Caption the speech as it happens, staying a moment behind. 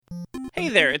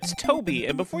there, it's Toby,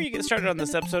 and before you get started on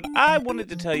this episode, I wanted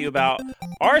to tell you about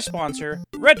our sponsor,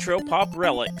 Retro Pop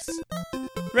Relics.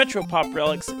 Retro Pop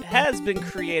Relics has been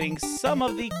creating some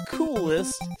of the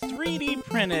coolest 3D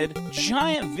printed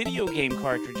giant video game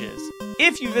cartridges.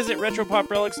 If you visit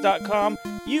RetroPopRelics.com,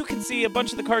 you can see a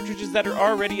bunch of the cartridges that are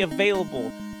already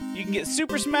available. You can get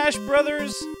Super Smash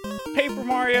Bros., Paper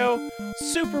Mario,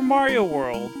 Super Mario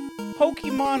World,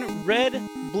 Pokemon Red,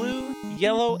 Blue,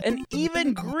 Yellow, and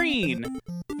even Green.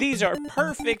 These are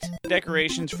perfect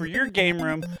decorations for your game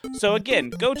room, so again,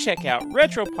 go check out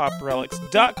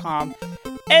RetroPopRelics.com,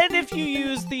 and if you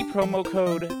use the promo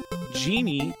code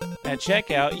GENIE at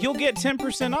checkout, you'll get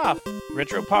 10% off.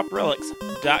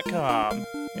 RetroPopRelics.com.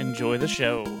 Enjoy the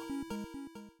show.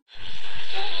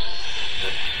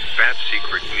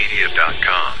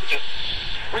 BadSecretMedia.com.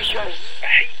 I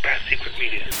hate Bad Secret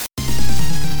Media.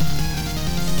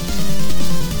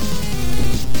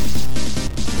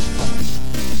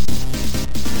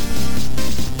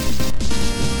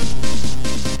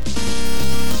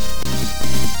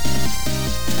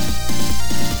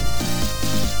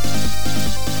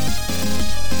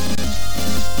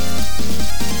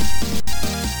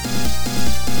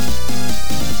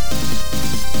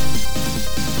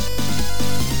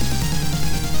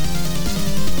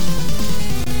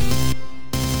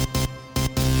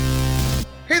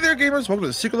 Gamers, welcome to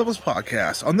the Secret Levels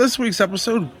Podcast. On this week's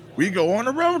episode, we go on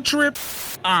a road trip.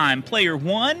 I'm Player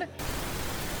 1,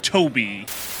 Toby.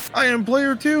 I am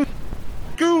Player 2,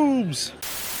 Goobs.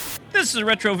 This is a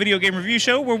retro video game review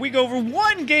show where we go over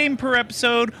one game per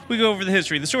episode. We go over the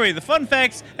history, the story, the fun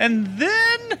facts, and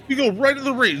then we go right to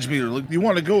the rage meter. Like, you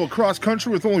want to go across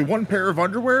country with only one pair of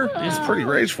underwear? It's pretty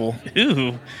rageful.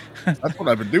 Ooh. That's what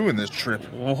I've been doing this trip.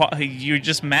 You're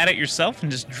just mad at yourself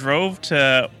and just drove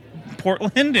to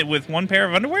Portland with one pair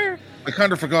of underwear? I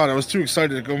kind of forgot. I was too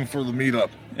excited to go for the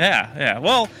meetup. Yeah.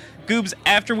 Well, Goobs,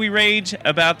 after we rage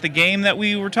about the game that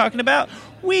we were talking about,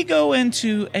 we go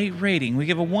into a rating. We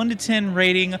give a 1 to 10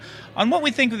 rating on what we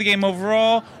think of the game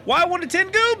overall. Why 1 to 10,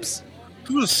 Goobs?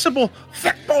 It was simple.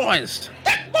 Fat boys!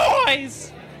 Fat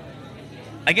boys!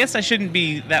 I guess I shouldn't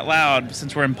be that loud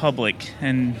since we're in public,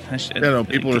 and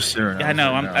people are staring at us. I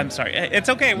know. Right I'm sorry. It's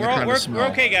okay. We're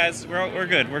okay, guys. We're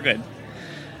good. We're good.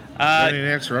 Any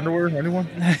extra underwear? Anyone?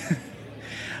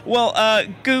 Well,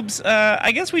 Goobs,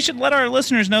 I guess we should let our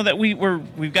listeners know that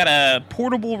we've got a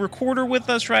portable recorder with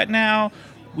us right now.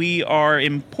 We are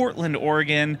in Portland,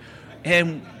 Oregon,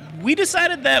 and we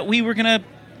decided that we're gonna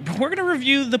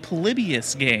review the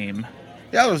Polybius game.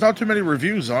 Yeah, there's not too many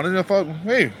reviews on it. I thought,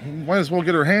 hey, might as well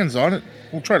get our hands on it.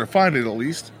 We'll try to find it at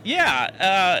least.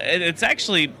 Yeah, it's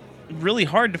actually really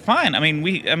hard to find. I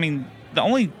mean, the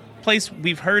only place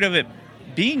we've heard of it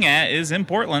being at is in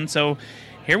Portland, so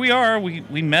here we are.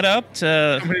 We met up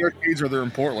to... How many arcades are there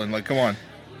in Portland? Like, come on.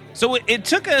 So it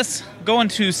took us going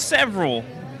to several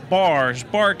bars,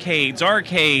 barcades,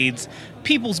 arcades,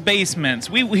 people's basements.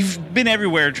 We've been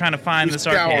everywhere trying to find this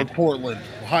arcade. Portland,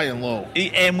 high and low.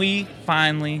 And we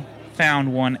finally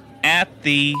found one at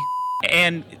the...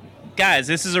 And guys,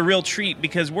 this is a real treat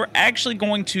because we're actually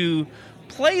going to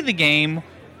play the game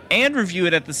and review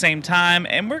it at the same time,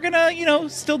 and we're gonna,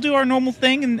 still do our normal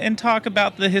thing and talk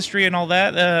about the history and all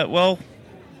that. Well,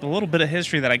 the little bit of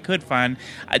history that I could find.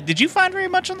 Did you find very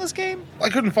much on this game? I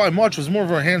couldn't find much. It was more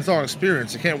of a hands-on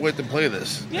experience. I can't wait to play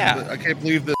this. Yeah. I can't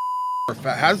believe this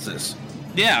has this.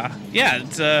 Yeah,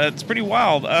 it's pretty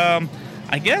wild.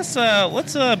 I guess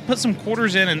let's put some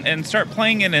quarters in and start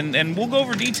playing it, and we'll go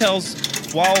over details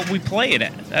while we play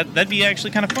it. That'd be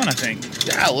actually kind of fun, I think.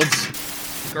 Yeah, let's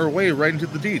our way right into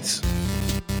the deets.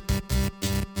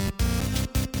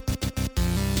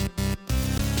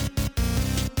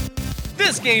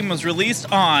 This game was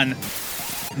released on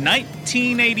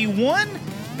 1981.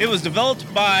 It was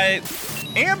developed by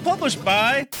and published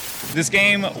by. This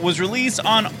game was released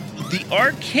on the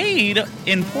arcade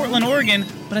in Portland, Oregon,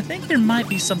 but I think there might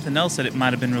be something else that it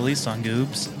might have been released on,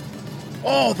 Goobs.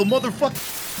 Oh, the motherfucker.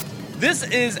 This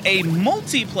is a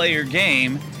multiplayer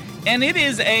game, and it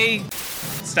is a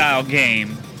style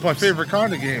game. It's my favorite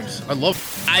kind of games.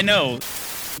 I know.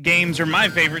 Games are my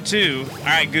favorite too. All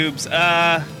right, Goobs.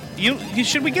 You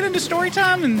should we get into story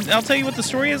time and I'll tell you what the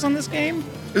story is on this game?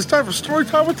 It's time for story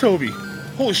time with Toby.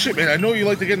 Holy shit, man! I know you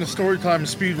like to get into story time and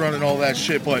speed run and all that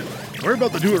shit, but we're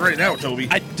about to do it right now, Toby.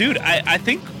 I think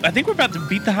we're about to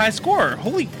beat the high score.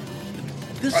 Holy.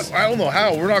 I don't know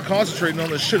how. We're not concentrating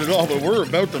on this shit at all, but we're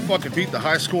about to fucking beat the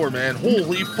high score, man.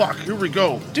 Holy fuck. Here we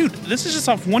go. Dude, this is just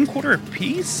off 1/4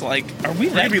 apiece? Like, are we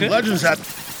that good? Legends at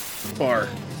far.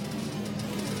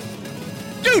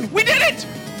 Dude, we did it!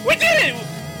 We did it!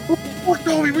 Oh,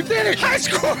 Toby, we did it! High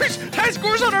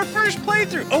scores on our first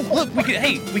playthrough. Oh, look, we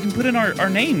can put in our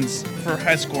names for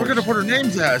high scores. We're gonna put our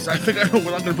names as. I think I know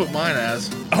what I'm gonna put mine as.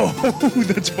 Oh,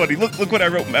 that's funny. Look what I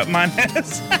wrote mine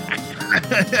as.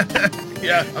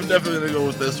 Yeah, I'm definitely gonna go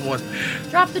with this one.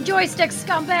 Drop the joystick,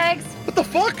 scumbags. What the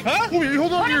fuck? Huh? Toby,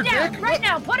 hold on Put to your him down dick. right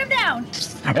now. Put him down.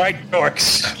 All right,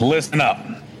 dorks, listen up.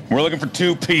 We're looking for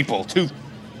two people, two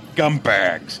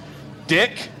scumbags.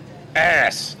 Dick,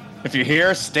 ass. If you're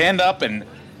here, stand up and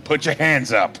put your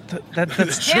hands up.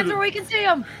 That's Hands where we can see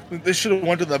him. They should have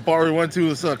went to that bar we went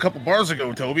to a couple bars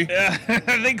ago, Toby. yeah, I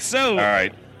think so. All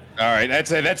right,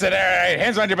 that's it. All right,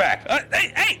 hands on your back.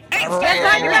 Hey! Stand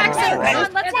behind your back, son. Come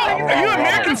on, let's go. Are you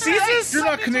American Caesars? You're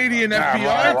not Canadian Ah,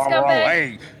 FBI. scumbag.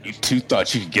 Hey, you two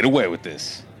thought you could get away with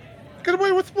this. Get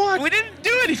away with what? We didn't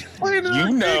do anything. Playing in You our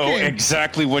know game.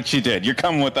 exactly what you did. You're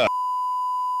coming with us.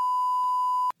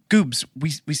 Goobs,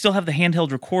 we still have the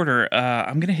handheld recorder.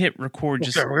 I'm gonna hit record.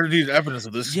 Just Okay, we're gonna need evidence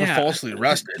of this. We're falsely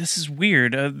arrested. This is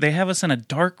weird. They have us in a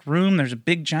dark room. There's a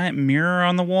big giant mirror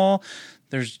on the wall.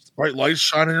 There's Bright lights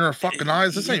shining in our fucking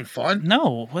eyes. This ain't fun.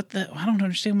 no. What the? I don't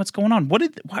understand what's going on. Why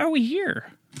are we here?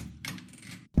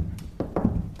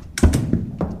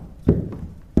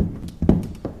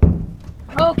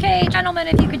 Okay, gentlemen,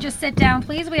 if you could just sit down,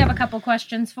 please. We have a couple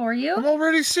questions for I'm you.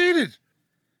 already seated.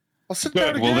 I'll sit down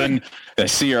Good. again. Well, then, I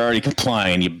see you're already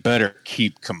complying. You better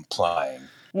keep complying.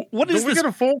 What Did is we this? get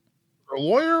a phone or a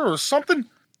lawyer or something?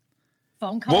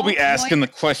 Phone call. We'll be asking the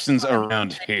boy. questions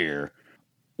around here.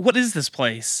 What is this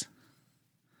place?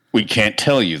 We can't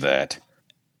tell you that.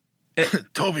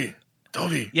 Toby,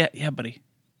 Yeah, buddy.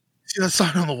 see that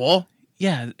sign on the wall?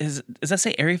 Yeah, does that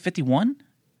say Area 51?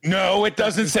 No, it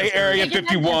doesn't say Area Agent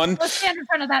 51. Mendez, Let's stand in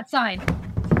front of that sign.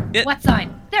 It- What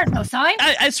sign? There's no sign.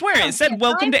 I swear it said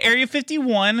 "Welcome to Area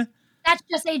 51." That's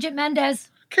just Agent Mendez.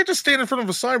 Can't just stand in front of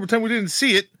a sign and pretend we didn't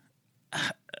see it. All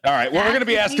right, well, we're going to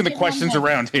be That's asking the Agent questions Mendez.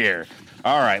 around here.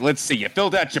 All right, let's see. You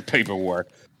filled out your paperwork.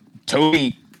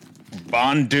 Toby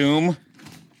Von Doom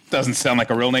doesn't sound like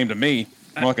a real name to me.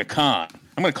 More like a con.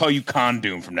 I'm going to call you Con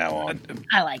Doom from now on.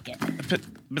 I like it.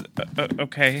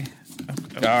 Okay.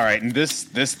 All right, and this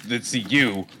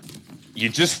you. You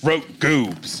just wrote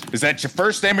Goobs. Is that your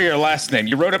first name or your last name?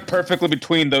 You wrote it perfectly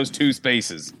between those two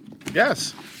spaces.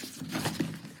 Yes.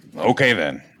 Okay,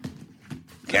 then.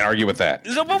 Can't argue with that.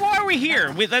 So, but why are we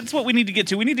here? That's what we need to get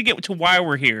to. We need to get to why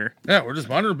we're here. Yeah, we're just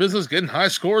minding our business, getting high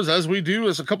scores as we do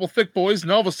as a couple thick boys,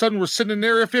 and all of a sudden we're sitting in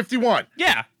Area 51.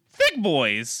 Yeah, thick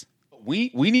boys.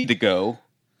 We need to go.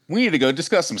 We need to go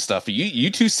discuss some stuff. You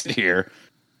two sit here,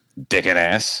 dick and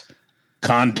ass,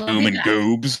 Con We'll Doom be and back.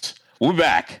 Goobs. We'll be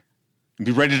back.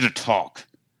 Be ready to talk.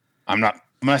 I'm not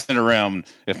messing around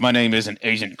if my name isn't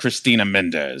Agent Christina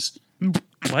Mendez.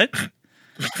 What?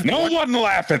 No one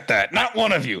laugh at that. Not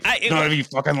one of you. None of you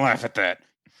fucking laugh at that.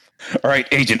 All right,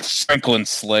 Agent Franklin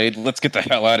Slade, let's get the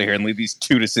hell out of here and leave these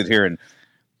two to sit here and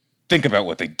think about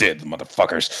what they did, the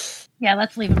motherfuckers. Yeah,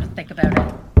 let's leave him to think about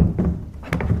it.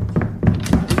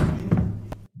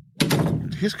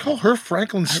 Did you just call her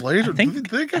Franklin Slade? Or think- did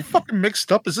they get fucking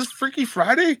mixed up? Is this Freaky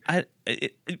Friday?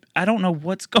 I don't know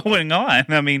what's going on.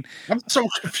 I mean, I'm so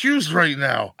confused right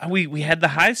now. we had the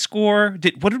high score.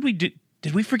 What did we do?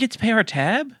 Did we forget to pay our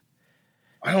tab?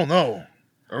 I don't know.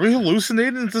 Are we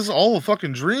hallucinating? Is this all a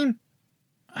fucking dream?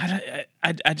 I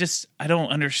don't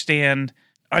understand.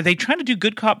 Are they trying to do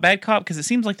good cop, bad cop? Because it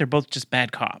seems like they're both just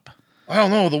bad cop. I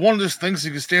don't know. The one just thinks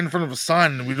he can stand in front of a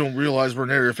sign and we don't realize we're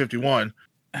in Area 51.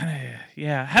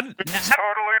 Yeah. Totally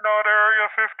not Area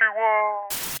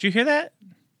 51. Did you hear that?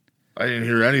 I didn't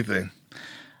hear anything.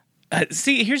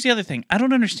 See, here's the other thing. I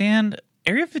don't understand.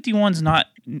 Area 51's not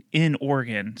in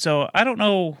Oregon, so I don't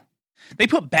know. They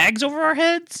put bags over our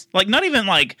heads, like not even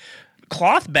like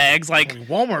cloth bags. Like,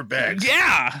 Walmart bags.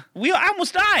 yeah, I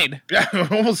almost died. Yeah,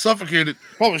 almost suffocated.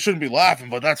 Probably shouldn't be laughing,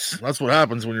 but that's what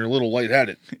happens when you're a little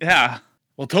lightheaded. Yeah.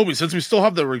 Well, Toby, since we still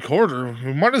have the recorder,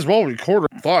 we might as well record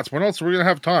our thoughts. When else are we gonna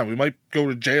have time? We might go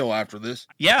to jail after this.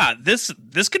 Yeah, this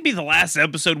could be the last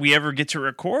episode we ever get to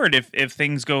record if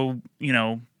things go,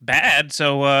 bad.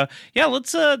 So yeah,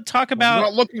 let's talk about It's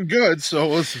not looking good, so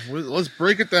let's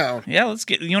break it down. you want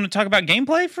to talk about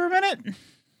gameplay for a minute?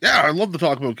 Yeah, I'd love to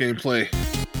talk about gameplay.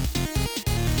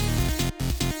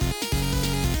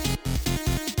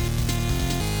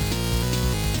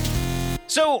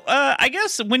 So I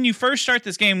guess when you first start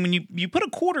this game, when you put a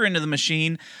quarter into the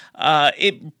machine,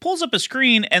 it pulls up a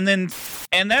screen and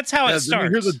that's how it Yeah, then starts.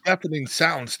 you hear the deafening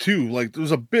sounds too. Like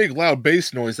there's a big loud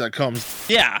bass noise that comes.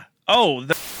 Yeah. Oh,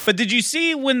 but did you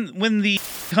see when the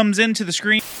comes into the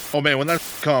screen? Oh man, when that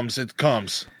comes, it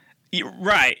comes.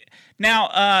 Right.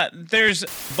 Now, there's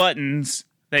buttons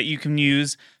that you can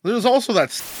use. There's also that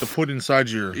to put inside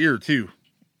your ear, too.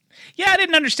 Yeah, I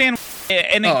didn't understand.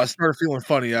 And I started feeling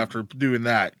funny after doing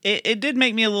that. It did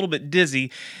make me a little bit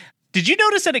dizzy. Did you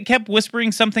notice that it kept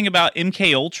whispering something about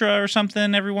MK Ultra or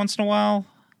something every once in a while?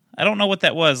 I don't know what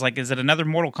that was. Like, is it another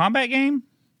Mortal Kombat game?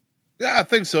 Yeah, I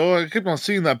think so. I kept on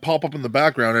seeing that pop up in the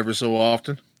background every so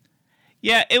often.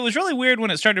 Yeah, it was really weird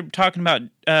when it started talking about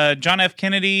John F.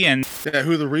 Kennedy and... Yeah,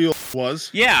 who the real was.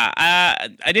 Yeah,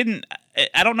 I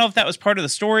don't know if that was part of the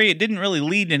story. It didn't really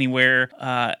lead anywhere.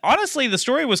 Honestly, the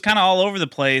story was kind of all over the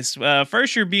place.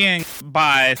 First, you're being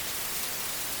by...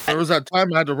 There was that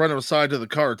time I had to run outside to the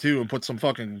car, too, and put some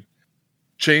fucking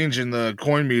change in the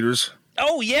coin meters.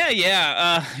 Oh,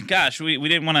 yeah. Gosh, we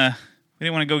didn't want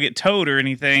to go get towed or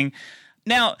anything.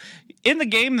 Now, in the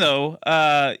game, though,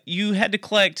 you had to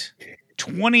collect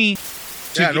 20...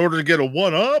 in order to get a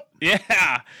 1-up?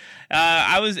 Yeah.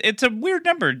 It's a weird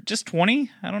number, just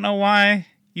 20. I don't know why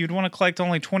you'd want to collect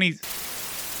only 20.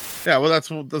 Yeah, well,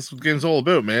 that's what the game's all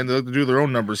about, man. They do their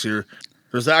own numbers here.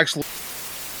 There's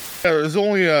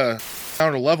only a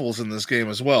amount of levels in this game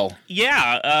as well.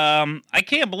 Yeah, I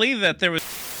can't believe that there was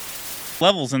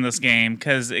levels in this game,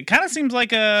 because it kind of seems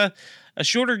like a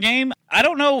shorter game. I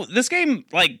don't know, this game,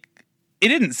 like, it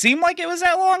didn't seem like it was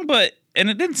that long, and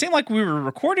it didn't seem like we were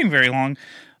recording very long.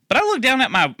 But I looked down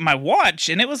at my watch,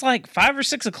 and it was like 5 or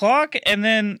 6 o'clock, and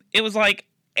then it was like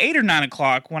 8 or 9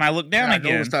 o'clock when I looked down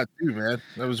again. I noticed that too, man.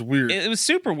 That was weird. It was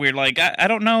super weird. Like, I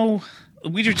don't know.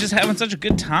 We were just having such a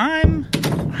good time.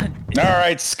 All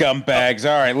right, scumbags.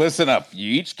 All right, listen up.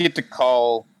 You each get to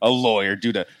call a lawyer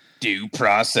due to due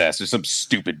process or some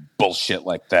stupid bullshit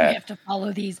like that. We have to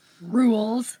follow these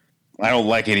rules. I don't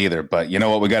like it either, but you know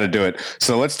what? We got to do it.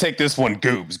 So let's take this one,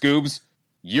 Goobs. Goobs,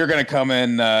 you're going to come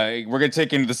in. We're going to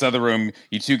take you into this other room.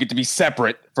 You two get to be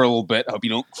separate for a little bit. Hope you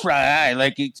don't cry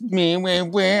like it's me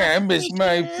when I miss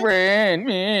my friend.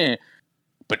 Meh.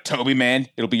 But Toby, man,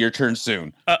 it'll be your turn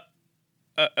soon.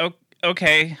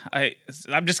 Okay.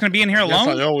 I'm just going to be in here alone?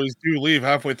 I always do leave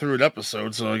halfway through an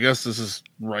episode, so I guess this is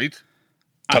right.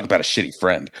 Talk about a shitty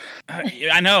friend.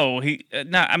 I know.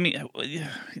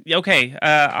 Okay.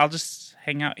 I'll just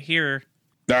hang out here.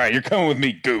 All right, you're coming with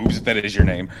me, Goobs, if that is your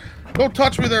name. Don't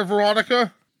touch me there,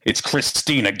 Veronica. It's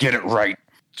Christina. Get it right.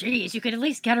 Jeez, you could at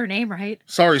least get her name right.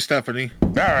 Sorry, Stephanie.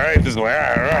 All right, this way.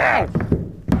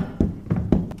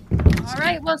 All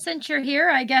right, well, since you're here,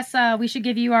 I guess we should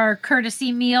give you our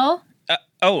courtesy meal.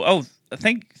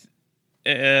 Thank...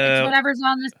 it's whatever's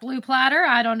on this blue platter.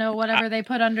 I don't know whatever they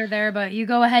put under there, but you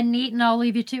go ahead and eat, and I'll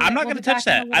leave you to it. I'm not going to touch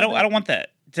that. I don't want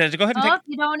that. Go ahead and take... If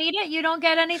you don't eat it, you don't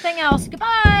get anything else.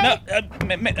 Goodbye.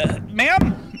 No,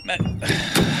 ma'am.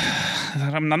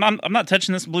 I'm not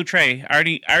touching this blue tray.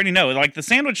 I already know. Like, the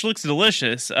sandwich looks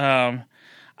delicious. I'm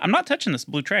not touching this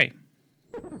blue tray.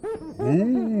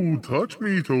 Ooh, touch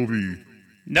me, Toby.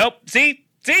 Nope. See.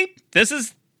 This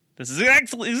is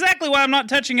exactly why I'm not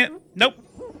touching it. Nope.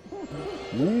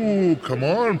 Ooh, come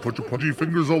on, put your pudgy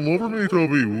fingers all over me,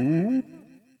 Toby. Ooh.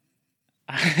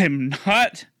 I'm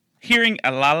not hearing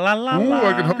a la la la Ooh, la.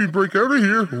 I can help you break out of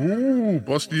here. Ooh,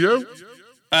 bust you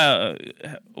out.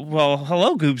 Well,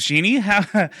 hello, Goobs Genie.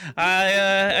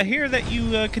 I hear that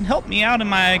you can help me out in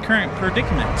my current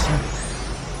predicament.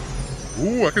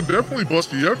 Ooh, I can definitely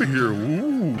bust you out of here.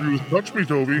 Ooh, you touch me,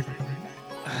 Toby.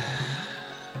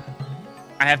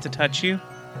 I have to touch you?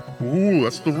 Ooh,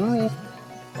 that's the rule.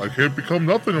 I can't become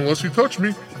nothing unless you touch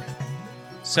me.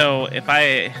 So if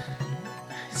I...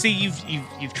 See,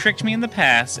 you've tricked me in the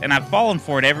past, and I've fallen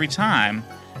for it every time.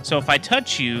 So if I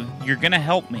touch you, you're gonna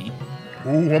help me.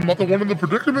 Ooh, I'm not the one in the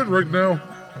predicament right now.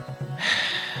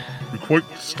 You're quite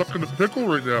stuck in a pickle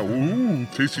right now. Ooh,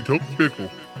 tasty Toby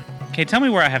pickle. Okay, tell me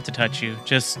where I have to touch you.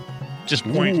 Just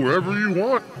point. Ooh, wherever you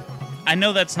want. I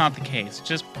know that's not the case.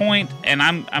 Just point, and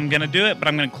I'm gonna do it, but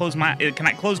I'm gonna close my... Can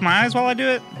I close my eyes while I do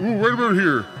it? Ooh, right about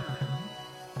here.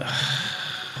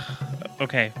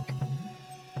 Okay.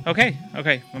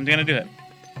 I'm gonna do it.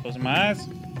 Closing my eyes.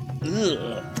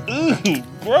 Ugh,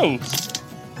 gross.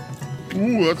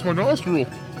 Ooh, that's my nostril.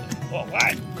 Well,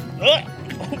 why?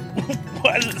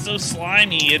 Why is it so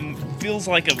slimy and feels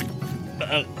like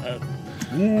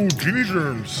Ooh, genie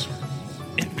germs.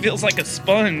 It feels like a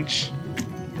sponge.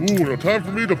 Ooh, now time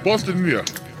for me to bust in ya.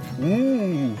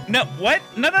 Ooh. No, what?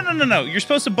 No. You're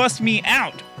supposed to bust me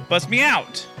out. Bust me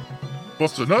out.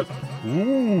 Bust a nut?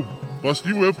 Ooh. Bust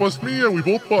you out, bust me out. We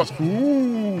both bust.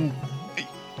 Ooh.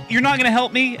 You're not going to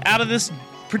help me out of this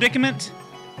predicament?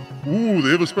 Ooh, they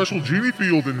have a special genie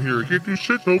field in here. I can't do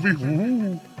shit, Toby.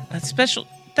 Ooh. That's special.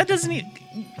 That doesn't even...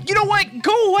 You know what?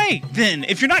 Go away, then.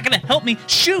 If you're not going to help me,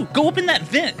 go open that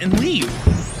vent and leave.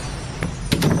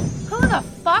 Who the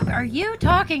fuck fuck are you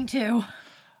talking to?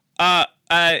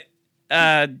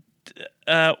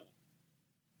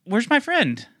 Where's my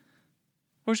friend?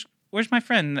 Where's my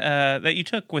friend that you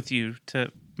took with you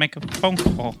to make a phone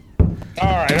call?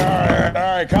 All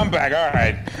right. Come back. All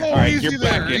right, Easy you're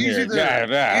there, back in easy here. there.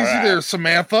 Yeah, Easy there,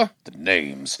 Samantha. The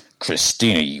name's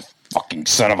Christina, you fucking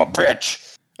son of a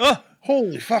bitch. Oh,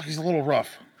 Holy fuck, he's a little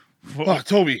rough. Oh,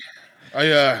 Toby, I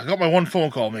got my one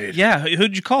phone call made. yeah.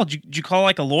 Who'd you call? Did you call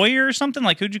like a lawyer or something?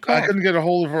 Like who'd you call? I couldn't get a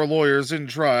hold of our lawyers, didn't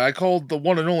try. I called the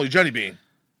one and only Jenny Bean.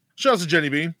 Shout out to Jenny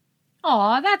Bean.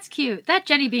 Aw, that's cute. That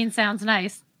Jenny Bean sounds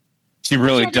nice. She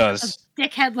really Jenny does. A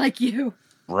dickhead like you.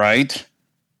 Right?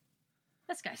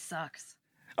 This guy sucks.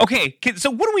 Okay,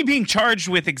 so what are we being charged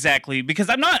with exactly? Because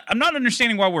I'm not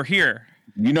understanding why we're here.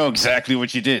 You know exactly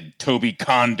what you did, Toby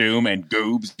Condoom and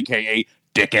Goobs, a.k.a.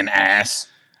 Dick and Ass.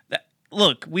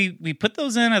 Look, we put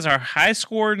those in as our high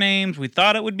score names. We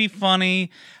thought it would be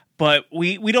funny, but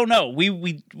we don't know. We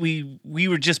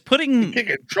were just putting. You can't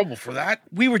get in trouble for that.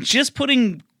 We were just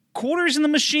putting quarters in the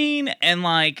machine and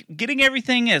like getting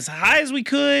everything as high as we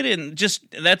could, and just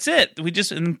that's it.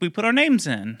 We put our names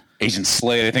in. Agent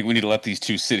Slade, I think we need to let these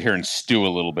two sit here and stew a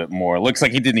little bit more. Looks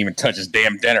like he didn't even touch his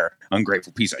damn dinner.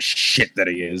 Ungrateful piece of shit that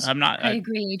he is. I'm not. I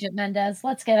agree, Agent Mendez.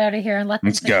 Let's get out of here and let them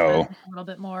Let's think go. about it a little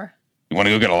bit more. You want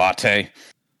to go get a latte?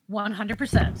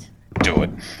 100%. Do it.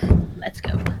 Let's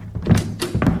go.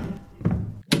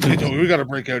 Hey, Toby, we got to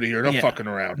break out of here. No Yeah. fucking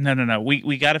around. No.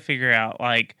 We got to figure out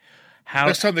like how.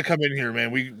 Next time they come in here,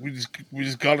 man, we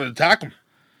just got to attack them.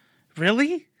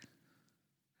 Really?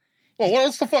 Well, what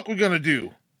else the fuck we gonna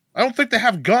do? I don't think they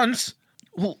have guns.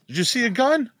 Well, Did you see a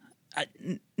gun?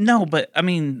 no, but I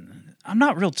mean, I'm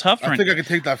not real tough. I think I could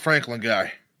take that Franklin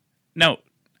guy. No.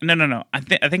 I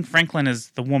think Franklin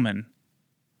is the woman.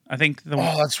 I think the.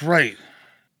 Oh, that's right.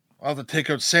 I'll have to take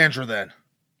out Sandra then.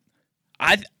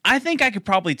 I think I could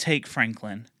probably take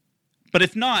Franklin, but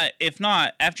if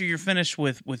not, after you're finished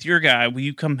with your guy, will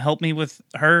you come help me with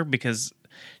her because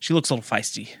she looks a little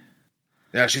feisty.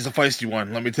 Yeah, she's a feisty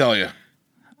one. Let me tell you.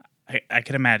 I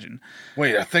can imagine.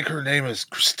 Wait, I think her name is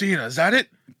Christina. Is that it?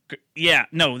 Yeah,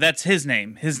 no, that's his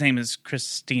name. His name is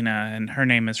Christina, and her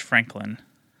name is Franklin.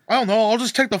 I don't know. I'll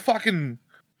just take the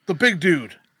big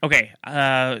dude. Okay.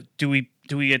 Do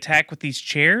we attack with these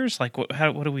chairs? Like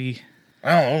what do we?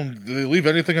 I don't know. Do they leave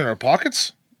anything in their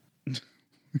pockets?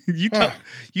 You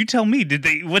tell me. Did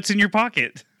they? What's in your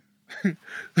pocket? I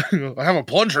have a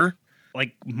plunger.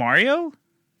 Like Mario?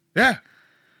 Yeah.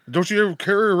 Don't you ever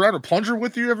carry around a plunger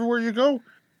with you everywhere you go?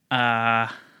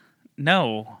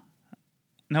 No.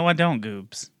 No, I don't,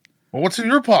 Goobs. Well, what's in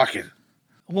your pocket?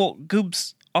 Well,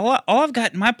 Goobs, all I've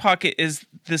got in my pocket is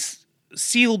this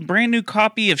sealed brand new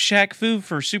copy of Shaq Fu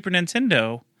for Super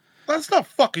Nintendo. That's not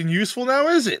fucking useful now,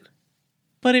 is it?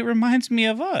 But it reminds me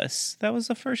of us. That was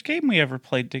the first game we ever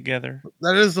played together.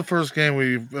 That is the first game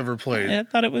we've ever played. I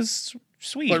thought it was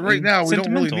sweet. But right and now, we don't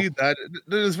sentimental. really need that.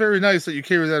 It is very nice that you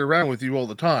carry that around with you all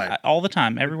the time. All the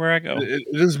time, everywhere I go. It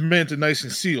is mint and nice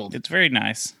and sealed. It's very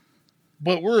nice.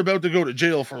 But we're about to go to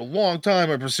jail for a long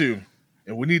time, I presume.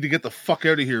 And we need to get the fuck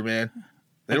out of here, man.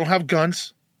 They don't have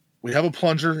guns. We have a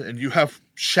plunger, and you have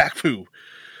Shaq Fu.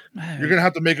 You're going to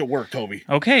have to make it work, Toby.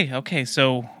 Okay.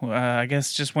 So I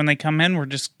guess just when they come in, we're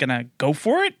just going to go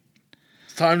for it?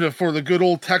 It's time for the good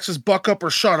old Texas buck up or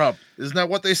shut up. Isn't that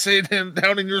what they say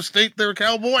down in your state there,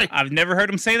 cowboy? I've never heard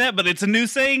him say that, but it's a new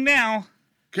saying now.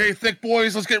 Okay, thick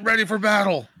boys, let's get ready for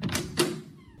battle.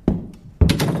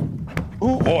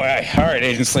 Ooh, boy. All right,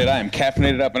 Agent Slade, I am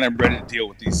caffeinated up and I'm ready to deal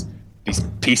with these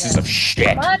pieces of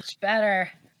shit. Much better.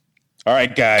 All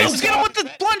right, guys. Let's get on with the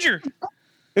plunger.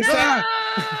 It's not.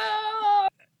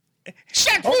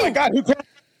 Shaq Fu! Oh my God! Who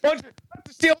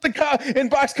steal the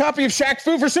in-box copy of Shaq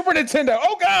Fu for Super Nintendo?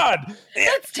 Oh God!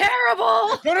 It's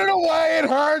terrible. Put it away. It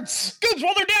hurts. Goobs,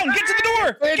 while they're down, get to the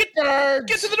door. It hurts.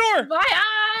 Get to the door. My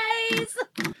eyes.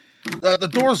 The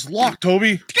door's locked,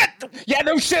 Toby. Yeah,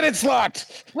 no shit. It's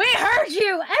locked. We heard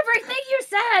you. Everything you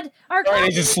said. Our All right, coffee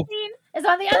Agent machine is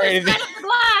on the All other right, side of the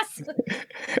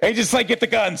glass. Agent Slade, get the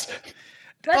guns.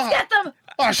 Let's get them.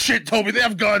 Oh shit, Toby, they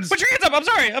have guns. Put your hands up. I'm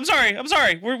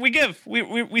sorry. We give.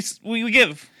 We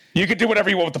give. You can do whatever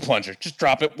you want with the plunger. Just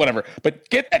drop it, whatever. But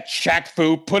get that Shaq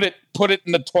Fu. Put it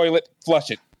in the toilet.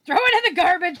 Flush it. Throw it in the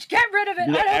garbage. Get rid of it.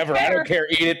 Whatever. I don't care.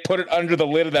 Eat it. Put it under the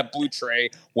lid of that blue tray.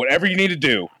 Whatever you need to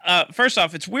do. First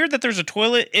off, it's weird that there's a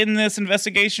toilet in this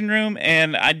investigation room,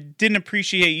 and I didn't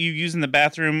appreciate you using the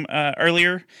bathroom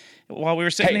earlier while we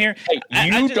were sitting here.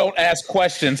 Hey, don't ask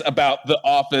questions about the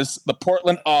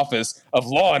Portland office of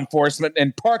law enforcement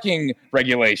and parking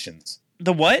regulations.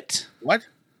 The what? What?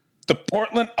 The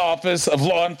Portland Office of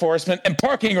Law Enforcement and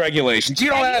Parking Regulations. You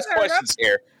don't ask questions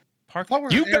here.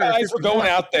 You guys were going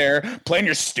out there playing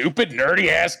your stupid,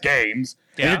 nerdy-ass games.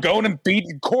 Yeah. And you're going and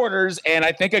beating quarters and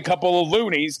I think a couple of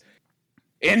loonies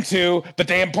into the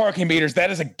damn parking meters. That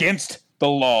is against the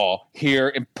law here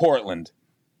in Portland.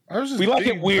 We like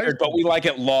it weird, but we like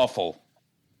it lawful.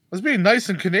 I was being nice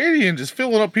and Canadian, just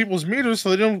filling up people's meters so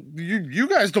they don't. You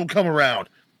guys don't come around.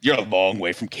 You're a long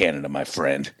way from Canada, my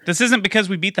friend. This isn't because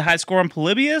we beat the high score on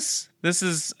Polybius. This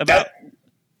is about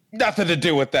nothing to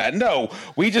do with that. No,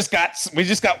 we just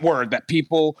got word that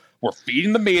people were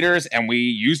feeding the meters, and we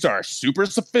used our super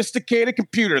sophisticated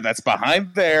computer that's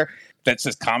behind there that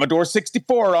says Commodore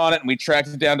 64 on it, and we tracked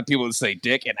it down to people that say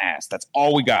dick and ass. That's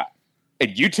all we got.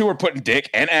 And you two are putting dick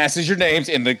and ass as your names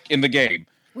in the game.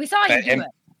 We saw you do it.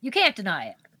 You can't deny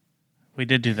it. We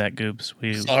did do that, Goobs.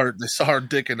 They saw our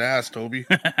dick and ass, Toby.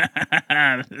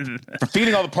 For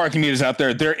feeding all the parking meters out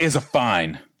there, there is a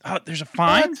fine. Oh, there's a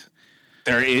fine? What?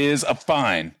 There is a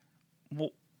fine.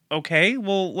 Well, okay.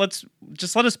 Well, let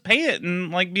us pay it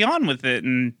and be on with it.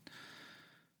 And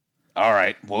all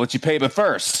right, we'll let you pay, but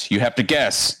first you have to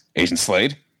guess, Agent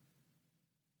Slade.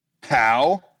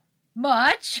 How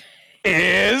much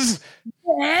is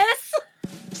this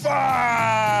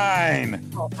fine?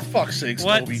 Oh, for fuck's sakes,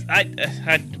 what? Toby.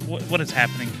 What is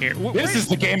happening here? This is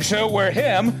the game show where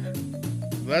him.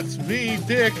 That's me,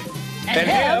 Dick. And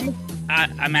him.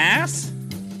 I'm ass.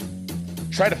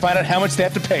 Try to find out how much they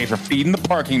have to pay for feeding the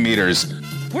parking meters.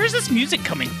 Where's this music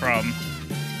coming from?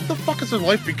 What the fuck has their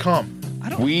life become?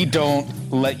 We don't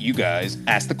let you guys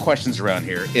ask the questions around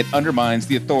here. It undermines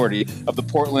the authority of the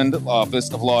Portland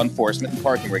Office of Law Enforcement and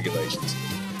Parking Regulations.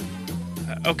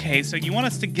 Okay, so you want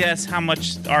us to guess how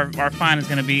much our fine is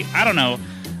going to be? I don't know.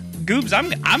 Goobs, I'm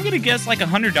going to guess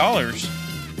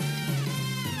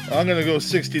 $100. I'm going to go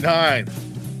 69.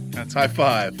 That's high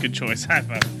five. Good choice. High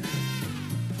five.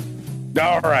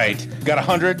 All right. Got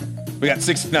 100. We got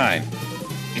 69.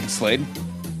 Slade,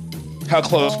 how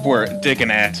close were Dick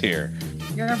and ass here?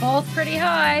 You're both pretty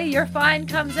high. Your fine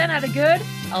comes in at a good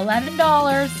 $11.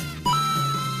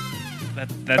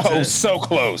 That's so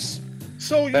close.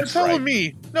 So you're telling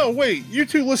me? No, wait. You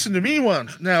two listen to me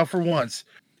for once.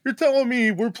 You're telling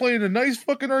me we're playing a nice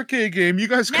fucking arcade game. You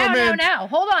guys come in. No.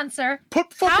 Hold on, sir.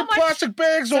 Put fucking plastic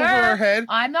bags over our head.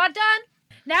 I'm not done.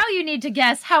 Now you need to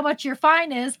guess how much your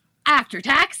fine is after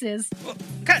taxes.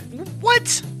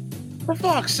 What? For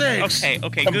fuck's sakes.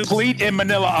 Okay. Complete in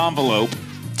manila envelope,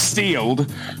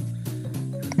 sealed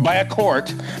by a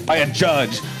court, by a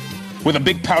judge, with a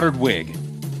big powdered wig.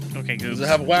 Okay, Goobs. Does it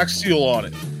have a wax seal on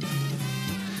it?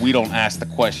 We don't ask the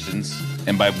questions,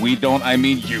 and by we don't, I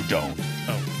mean you don't.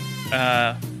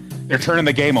 Oh. They're turning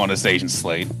the game on us, Agent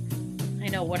Slade. I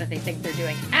know. What do they think they're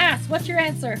doing? Ass, what's your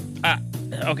answer?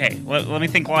 Okay, let me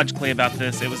think logically about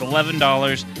this. It was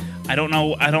 $11. I don't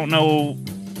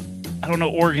know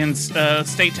Oregon's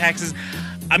state taxes.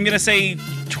 I'm gonna say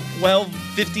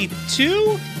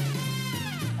 $12.52.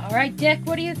 All right, Dick,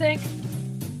 what do you think?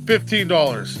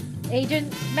 $15.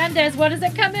 Agent Mendez, what does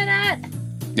it come in at?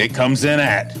 It comes in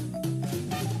at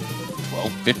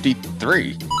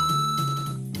 $12.53.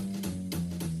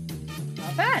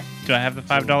 Not bad. Do I have the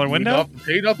 $5 window?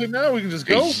 Pay nothing now. We can just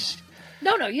go.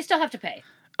 No, you still have to pay.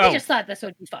 I just thought this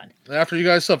would be fun. After you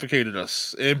guys suffocated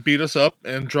us and beat us up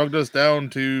and drugged us down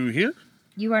to here?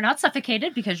 You are not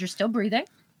suffocated because you're still breathing.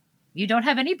 You don't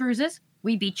have any bruises.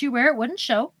 We beat you where it wouldn't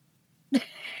show.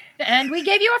 And we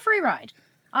gave you a free ride.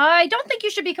 I don't think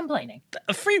you should be complaining.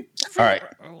 A free all right.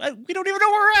 We don't even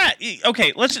know where we're at.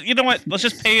 Okay, you know what? Let's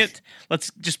just pay it.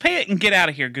 Let's just pay it and get out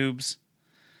of here, Goobs.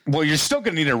 Well, you're still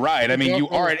going to need a ride. I mean, you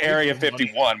are at Area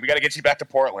 51. We got to get you back to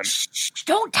Portland. Shh,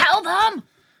 don't tell them.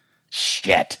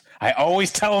 Shit. I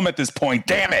always tell them at this point.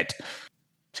 Damn it.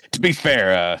 To be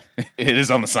fair, it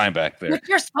is on the sign back there. Which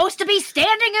you're supposed to be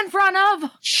standing in front of.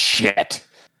 Shit.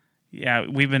 Yeah,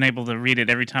 we've been able to read it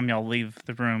every time y'all leave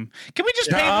the room. Can we just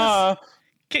pay this?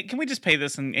 Can we just pay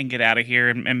this and get out of here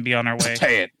and be on our way? Just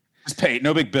pay it.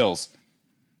 No big bills.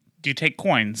 Do you take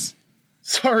coins?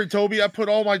 Sorry, Toby. I put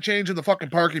all my change in the fucking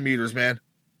parking meters, man.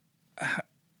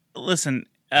 Listen,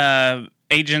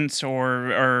 agents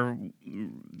or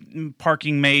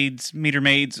parking maids, meter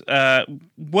maids.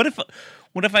 What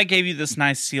if I gave you this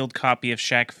nice sealed copy of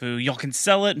Shaq Fu? Y'all can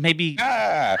sell it, maybe.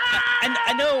 I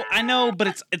know,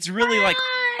 but it's really like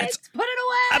it's. Put it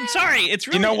away. I'm sorry. It's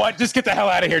really. You know what? Just get the hell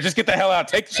out of here. Just get the hell out.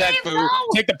 Take the Shaq Fu.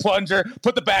 Take the plunger.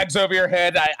 Put the bags over your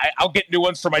head. I'll get new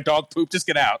ones for my dog poop. Just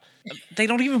get out. They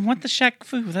don't even want the Shaq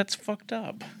Fu. That's fucked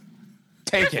up.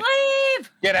 Take it.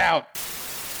 Leave. Get out.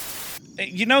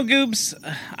 You know, Goobs,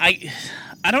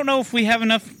 I don't know if we have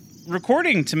enough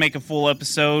recording to make a full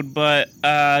episode, but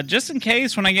just in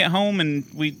case when I get home and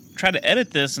we try to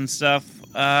edit this and stuff,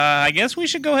 I guess we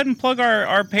should go ahead and plug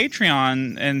our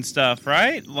Patreon and stuff,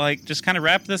 right? Like, just kind of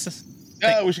wrap this.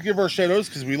 Yeah, we should give our shout-outs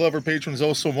because we love our patrons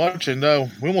so much, and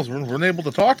we almost weren't able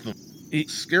to talk to them.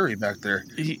 It's scary back there.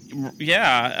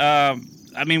 Yeah,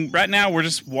 I mean, right now we're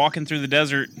just walking through the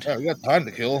desert. Yeah, we got time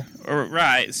to kill.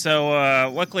 Right. So,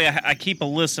 luckily, I keep a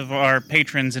list of our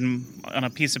patrons on a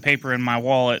piece of paper in my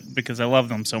wallet because I love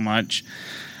them so much.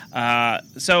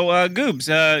 Goobs,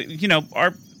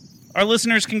 our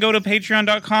listeners can go to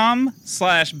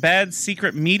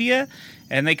patreon.com/badsecretmedia,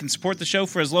 and they can support the show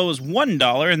for as low as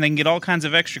 $1, and they can get all kinds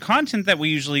of extra content that we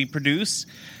usually produce.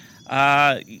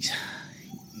 I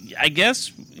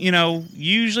guess,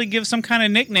 usually give some kind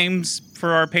of nicknames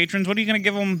for our patrons. What are you going to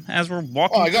give them as we're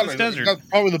walking through this desert? I got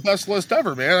probably the best list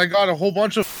ever, man. I got a whole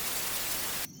bunch of...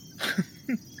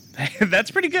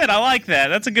 That's pretty good. I like that.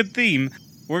 That's a good theme.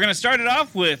 We're going to start it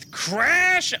off with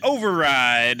Crash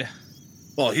Override.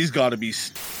 Well, he's got to be...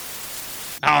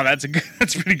 Oh, that's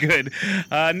pretty good.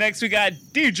 Next, we got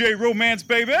DJ Romance,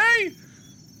 baby.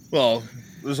 Well,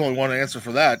 there's only one answer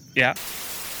for that. Yeah.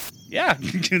 Yeah,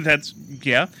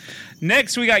 yeah.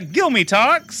 Next, we got Gilmy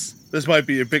Talks. This might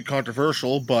be a bit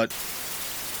controversial, but...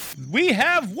 We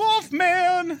have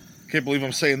Wolfman. Can't believe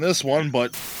I'm saying this one,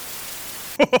 but...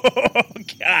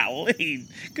 Golly.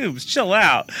 Goobs, chill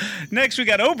out. Next, we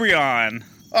got Obrion.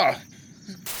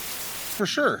 For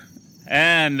sure.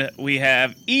 And we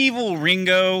have Evil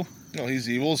Ringo. Well, he's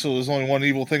evil, so there's only one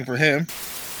evil thing for him.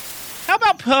 How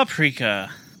about Paprika?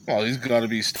 Well, he's got to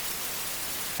be...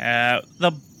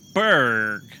 The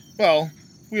Berg. Well,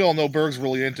 we all know Berg's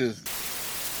really into...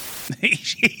 He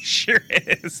sure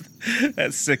is.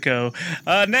 That's sicko.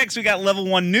 Next, we got Level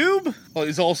 1 Noob. Well,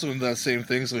 he's also into that same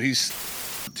thing, so he's...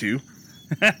 too.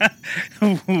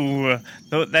 Ooh,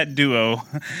 that duo.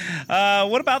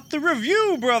 What about the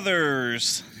Review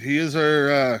Brothers? He is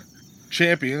our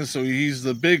champion, so he's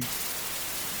the big...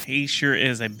 He sure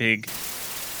is a big...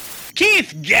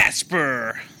 Keith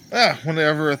Gasper!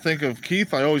 Whenever I think of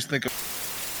Keith, I always think of...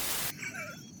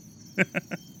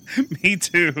 Me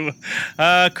too.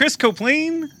 Chris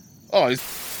Copleen? Oh, he's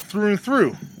through and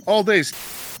through. All day.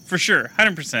 For sure,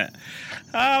 100%.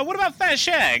 What about Fat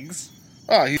Shags?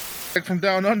 He's from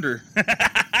down under.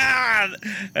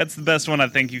 That's the best one I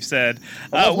think you've said.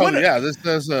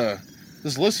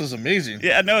 This list is amazing.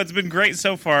 Yeah, no, it's been great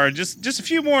so far. Just a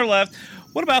few more left.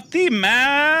 What about the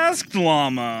Masked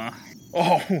Llama?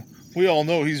 Oh, we all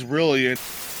know he's really in.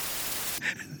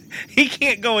 He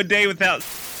can't go a day without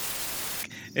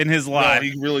in his life. No,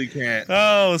 he really can't.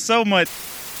 Oh, so much.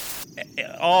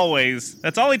 Always.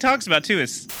 That's all he talks about, too.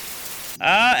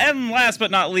 And last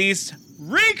but not least,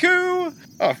 Riku!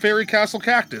 Fairy Castle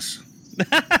Cactus.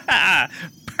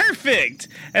 Perfect!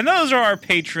 And those are our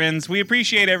patrons. We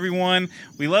appreciate everyone.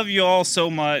 We love you all so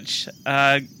much.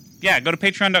 Go to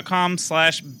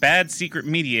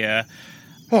patreon.com/badsecretmedia.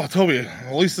 Oh, Toby,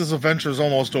 at least this adventure is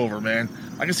almost over, man.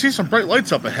 I can see some bright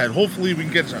lights up ahead. Hopefully we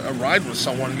can get a ride with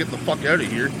someone and get the fuck out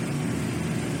of here.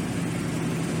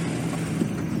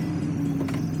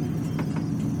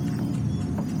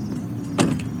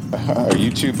 Are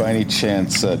you two, by any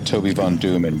chance, Toby Von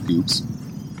Doom and Goops?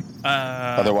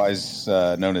 Otherwise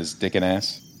known as Dick and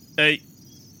Ass?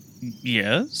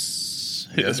 Yes.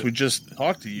 Yes, we just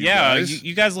talked to you guys. Yeah,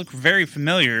 you guys look very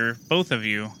familiar, both of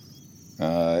you.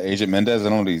 Agent Mendez, I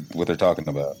don't know what they're talking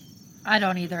about. I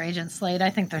don't either, Agent Slade. I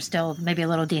think they're still maybe a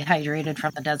little dehydrated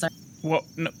from the desert. Well,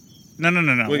 no.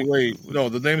 Wait. No,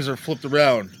 the names are flipped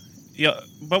around. Yeah,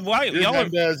 but why? You're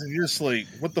Mendez and you're Slate.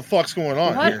 What the fuck's going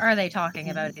on What here? are they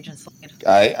talking about, Agent Slade?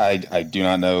 I do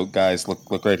not know. Guys,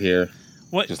 look right here.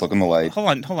 What? Just look in the light. Hold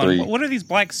on. 3, what are these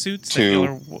black suits? 2,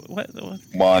 what?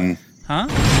 1. Huh?